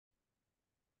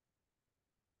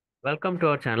Welcome to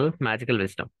our channel magical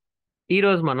wisdom. ఈ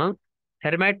రోజు మనం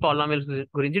హెర్మైట్ పాలినామియల్స్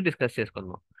గురించి డిస్కస్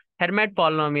చేసుకుందాం. హెర్మైట్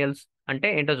పాలినామియల్స్ అంటే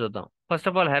ఏంటో చూద్దాం. First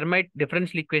of all Hermite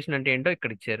differential equation అంటే ఏంటో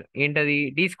ఇక్కడ ఇచ్చారు. ఏంటది?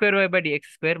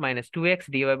 d²y/dx² - 2x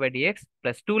dy/dx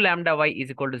plus 2λy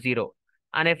 = 0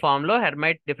 అనే ఫామ్ లో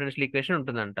హెర్మైట్ డిఫరెన్షియల్ ఈక్వేషన్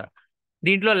ఉంటుందంట.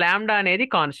 దీంట్లో లాంబ్డా అనేది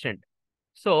కాన్స్టెంట్.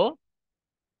 సో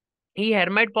ఈ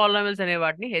హెర్మైట్ పాలినామియల్స్ అనే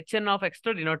వాటిని hn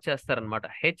తో డినోట్ చేస్తారనమాట.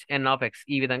 hn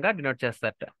ఈ విధంగా డినోట్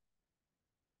చేస్తారట.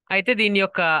 అయితే దీని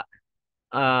యొక్క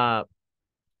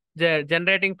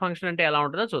జనరేటింగ్ ఫంక్షన్ అంటే ఎలా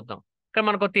ఉంటుందో చూద్దాం. ఇక్కడ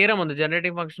మనకు థీరం ఉంది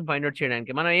జనరేటింగ్ ఫంక్షన్ ఫైండ్ అవుట్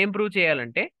చేయడానికి. మనం ఏం ప్రూవ్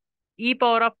చేయాలంటే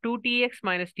e⁻2tx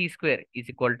 -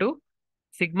 t²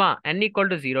 = sigma n =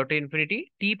 0 to infinity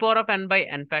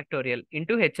t⁻n/n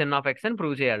into hn అని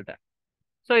ప్రూవ్ చేయాలట.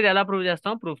 సో ఇది ఎలా ప్రూవ్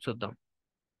చేస్తాం ప్రూఫ్ చూద్దాం.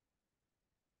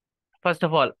 ఫస్ట్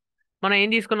ఆఫ్ ఆల్ మనం ఏం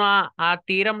తీసుకున్నా, ఆ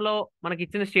థీరంలో మనకి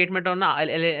ఇచ్చిన స్టేట్మెంట్ ఉన్న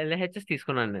LHS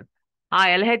తీసుకున్నాను నేను. ఆ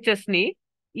LHS ని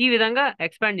ఈ విధంగా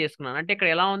ఎక్స్పాండ్ చేసుకున్నాను. అంటే ఇక్కడ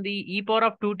ఎలా ఉంది?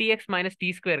 e⁻2tx -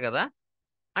 t² కదా.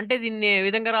 అంటే దీన్ని ఏ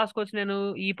విధంగా రాసుకోవచ్చు నేను?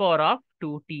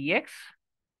 e⁻2tx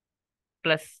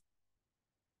ప్లస్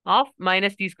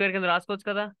మైనస్ t² కింద రాసుకోవచ్చు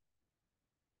కదా.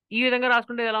 ఈ విధంగా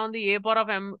రాసుకుంటే ఎలా ఉంది?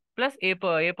 a⁻m ప్లస్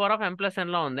a⁻m+n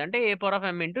లా ఉంది. అంటే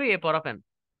a⁻m ఇంటూ a⁻n.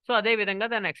 సో అదే విధంగా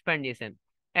దాన్ని ఎక్స్పాండ్ చేశాను.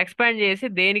 ఎక్స్పాండ్ చేసి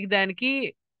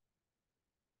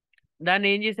దాన్ని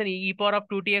ఏం చేశాను?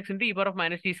 e⁻2tx ఇంటూ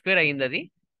e⁻−t² అయింది అది.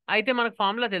 అయితే మనకు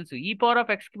ఫార్ములా తెలుసు.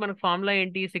 e⁻x కి మనకు ఫార్ములా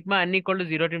ఏంటి? Sigma n =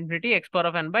 0 to infinity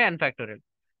x⁻n/n.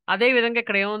 అదే విధంగా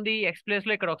ఇక్కడ ఏముంది? x ప్లేస్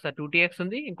లో ఇక్కడ ఒకసారి 2tx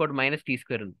ఉంది, ఇంకోటి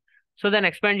 -t² ఉంది. సో దాన్ని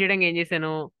ఎక్స్పాండ్ చేయడానికి ఏం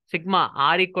చేశాను? Sigma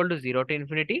r = 0 to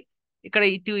infinity.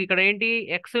 ఇక్కడ ఏంటి?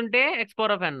 x ఉంటే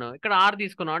x⁻n, ఇక్కడ r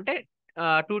తీసుకున్నాం అంటే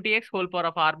 2tx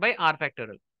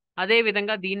r/r. అదే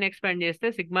విధంగా దీన్ని ఎక్స్పాండ్ చేస్తే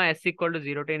sigma s =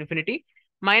 0 to infinity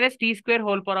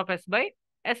 -t²s/s.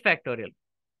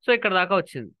 So ఇక్కడ దాకా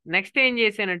వచ్చింది. నెక్స్ట్ ఏం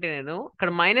చేశానంటే నేను ఇక్కడ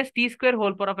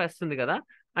 -t² ఉంది కదా.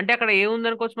 అంటే అక్కడ ఏముంది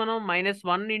అనుకోవచ్చు మనం?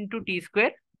 -1 ×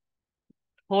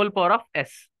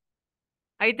 t²s.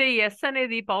 అయితే ఈ s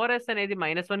అనేది పవర్ s అనేది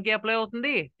 -1 కి అప్లై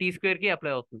అవుతుంది, t² కి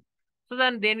అప్లై అవుతుంది. సో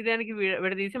దాన్ని దేనికి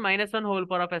విడదీసి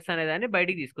 -1 అనే దాన్ని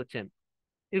బయటికి తీసుకొచ్చాను.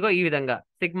 ఇదిగో ఈ విధంగా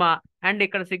సిగ్మా. అండ్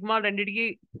ఇక్కడ సిగ్మా రెండింటికి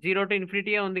 0 to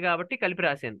infinity ఉంది కాబట్టి కలిపి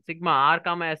రాశాను. Sigma r,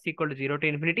 s = 0 to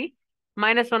infinity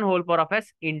 -1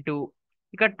 into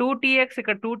ఇక్కడ 2tx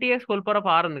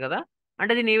ఉంది కదా.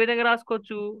 అంటే దీన్ని ఏ విధంగా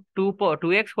రాసుకోవచ్చు?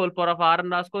 2x అని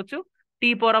రాసుకోవచ్చు,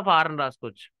 t⁻r అని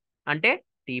రాసుకోవచ్చు. అంటే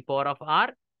t⁻r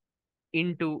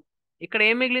ఇంటూ ఇక్కడ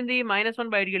ఏం మిగిలింది? -1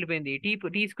 బయటికి వెళ్ళిపోయింది. t²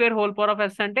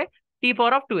 అంటే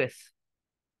t⁻2s.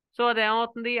 సో అది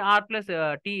ఏమవుతుంది? r plus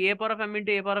a⁻m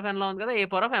into a⁻n లా ఉంది కదా,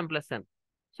 a⁻m+n.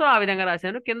 సో ఆ విధంగా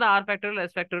రాశాను. కింద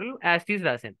r⁻s⁻ యాజ్ టీజ్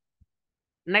రాశాను.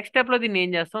 నెక్స్ట్ స్టెప్ లో దీన్ని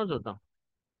ఏం చేస్తామో చూద్దాం.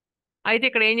 అయితే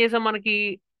ఇక్కడ ఏం చేసాం? మనకి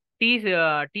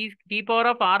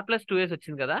t⁻r+2s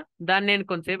వచ్చింది కదా. దాన్ని నేను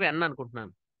కొంతసేపు n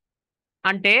అనుకుంటున్నాను.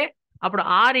 అంటే అప్పుడు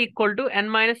r =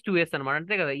 n-2s అనమాట.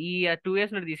 అంతే కదా. ఈ 2s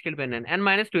నుండి తీసుకెళ్ళిపోయాను నేను.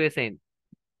 n-2s అయింది.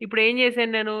 ఇప్పుడు ఏం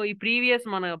చేశాను నేను? ఈ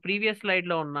ప్రీవియస్ స్లైడ్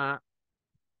లో ఉన్న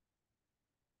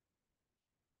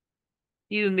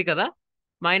ఇది ఉంది కదా,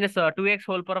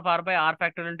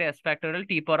 -2x⁻r/r అంటే s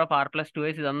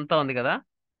t⁻r+2s ఇదంతా ఉంది కదా.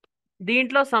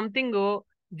 దీంట్లో సంథింగ్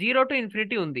 0 to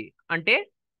infinity ఉంది. అంటే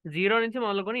 0 నుంచి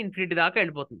మొదలుకొని ఇన్ఫినిటీ దాకా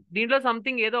వెళ్ళిపోతుంది. దీంట్లో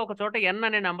సంథింగ్ ఏదో ఒక చోట n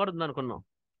అనే నెంబర్ ఉంది అనుకున్నాం.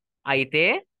 అయితే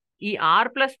ఈ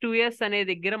r+2s అనే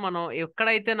దగ్గర మనం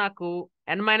ఎక్కడైతే నాకు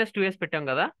n-2s పెట్టాం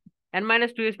కదా,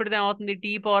 n-2s పెడితే ఏమవుతుంది?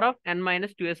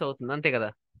 t⁻n-2s అవుతుంది. అంతే కదా.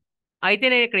 అయితే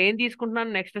నేను ఇక్కడ ఏం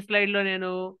తీసుకుంటున్నాను? నెక్స్ట్ స్లైడ్ లో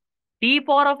నేను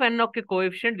t⁻n యొక్క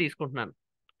కోఎఫిషియంట్ తీసుకుంటున్నాను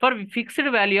for fixed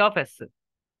value of s.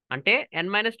 అంటే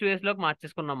n-2s లోకి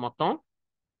మార్చేసుకున్నాం మొత్తం.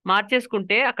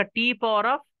 మార్చేసుకుంటే అక్కడ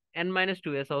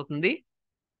t⁻n-2s అవుతుంది.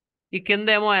 ఈ కింద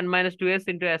ఏమో n-2s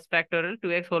ఇంటూ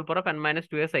s⁻2x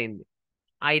n-2s అయింది.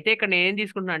 అయితే ఇక్కడ నేను ఏం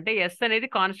తీసుకుంటున్నాను అంటే s అనేది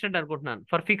కాన్స్టెంట్ అనుకుంటున్నాను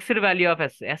for fixed value of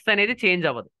s. s అనేది చేంజ్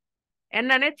అవ్వదు, n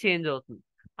అనేది చేంజ్ అవుతుంది.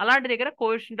 అలాంటి దగ్గర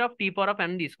కోఎఫిషియంట్ ఆఫ్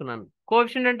t⁻n తీసుకున్నాను.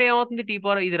 కోఎఫిషియంట్ అంటే ఏమవుతుంది?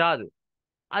 ఇది రాదు.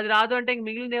 అది రాదు అంటే ఇంక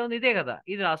మిగిలింది ఏముంది? ఇదే కదా.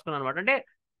 ఇది రాసుకున్నాను అనమాట. అంటే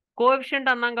కోఎఫిషియంట్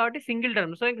అన్నాం కాబట్టి సింగిల్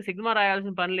టర్మ్. సో ఇంక సిగ్మా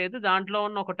రాయాల్సిన పని లేదు. దాంట్లో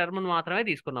ఉన్న ఒక టర్మ్ మాత్రమే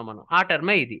తీసుకున్నాం మనం. ఆ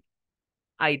టర్మే ఇది.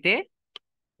 అయితే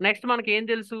నెక్స్ట్ మనకి ఏం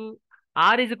తెలుసు?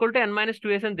 r =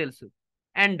 n-2s అని తెలుసు.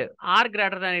 అండ్ r >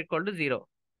 0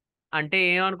 అంటే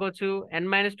ఏమనుకోవచ్చు?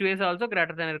 n-2s also >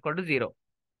 0.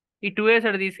 ఈ 2s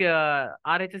అటు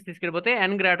RHS తీసుకెళ్ళిపోతే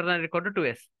n >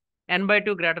 2s,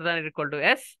 n/2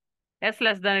 > s, s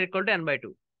 <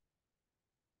 n/2.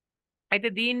 అయితే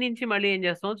దీని నుంచి మళ్ళీ ఏం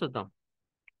చేస్తామో చూద్దాం.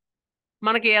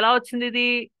 మనకి ఎలా వచ్చింది? ఇది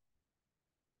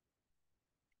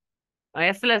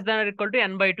s <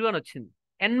 n/2 అని వచ్చింది.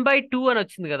 n/2 అని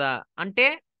వచ్చింది కదా. అంటే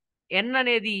n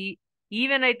అనేది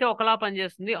ఈవెన్ అయితే ఒకలా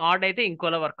పనిచేస్తుంది, ఆడ్ అయితే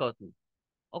ఇంకోలా వర్క్ అవుతుంది.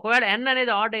 ఒకవేళ n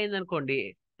అనేది ఆడ్ అయింది అనుకోండి,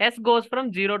 s goes from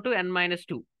 0 to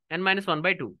n-2,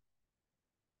 n-1/2.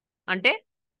 అంటే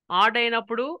ఆడ్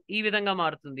అయినప్పుడు ఈ విధంగా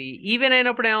మారుతుంది, ఈవెన్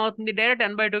అయినప్పుడు ఏమవుతుంది, డైరెక్ట్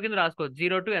n/2 కింద రాసుకోవచ్చు,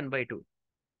 0 టు n/2.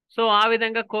 సో ఆ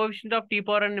విధంగా కోఎఫిషియంట్ ఆఫ్ టీ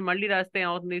పవర్ అని మళ్ళీ రాస్తే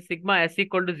ఏమవుతుంది, sigma s =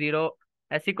 0,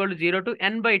 s = 0 to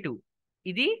n/2.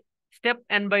 ఇది స్టెప్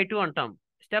n/2 అంటాం.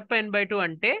 స్టెప్ n/2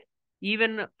 అంటే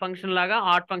ఈవెన్ ఫంక్షన్ లాగా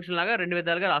ఆడ్ ఫంక్షన్ లాగా రెండు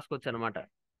విధాలుగా రాసుకోవచ్చు అనమాట.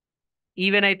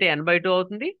 ఈవెన్ అయితే n/2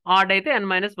 అవుతుంది, ఆడ్ అయితే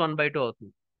n-1/2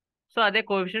 అవుతుంది. సో అదే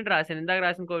కోఎఫిషియంట్ రాశాను, ఇందాక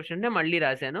రాసిన కోఎఫిషియంట్ మళ్ళీ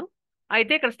రాశాను.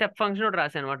 అయితే ఇక్కడ స్టెప్ ఫంక్షన్ ఒకటి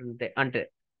రాశాను అనమాట, అంతే. అంటే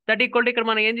దట్ ఈక్వల్ టు ఇక్కడ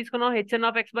మనం ఏం తీసుకున్నాం,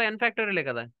 hn(x/n)(n)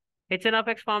 కదా.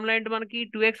 hn(x) ఫార్ములా ఏంటి మనకి,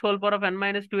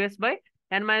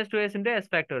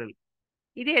 2x^(n-2s/(n-2s)(s)(.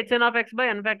 ఇది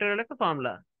hn(x/n) యొక్క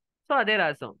ఫార్ములా. సో అదే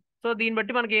రాసాం. సో దీన్ని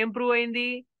బట్టి మనకి ఏం ప్రూవ్ అయింది,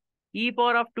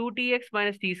 e⁻2tx -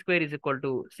 t²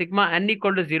 sigma n =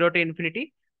 0 to infinity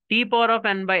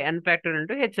t⁻n/n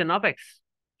into hn(x).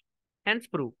 Hence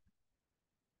proof.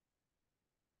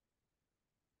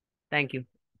 Thank you.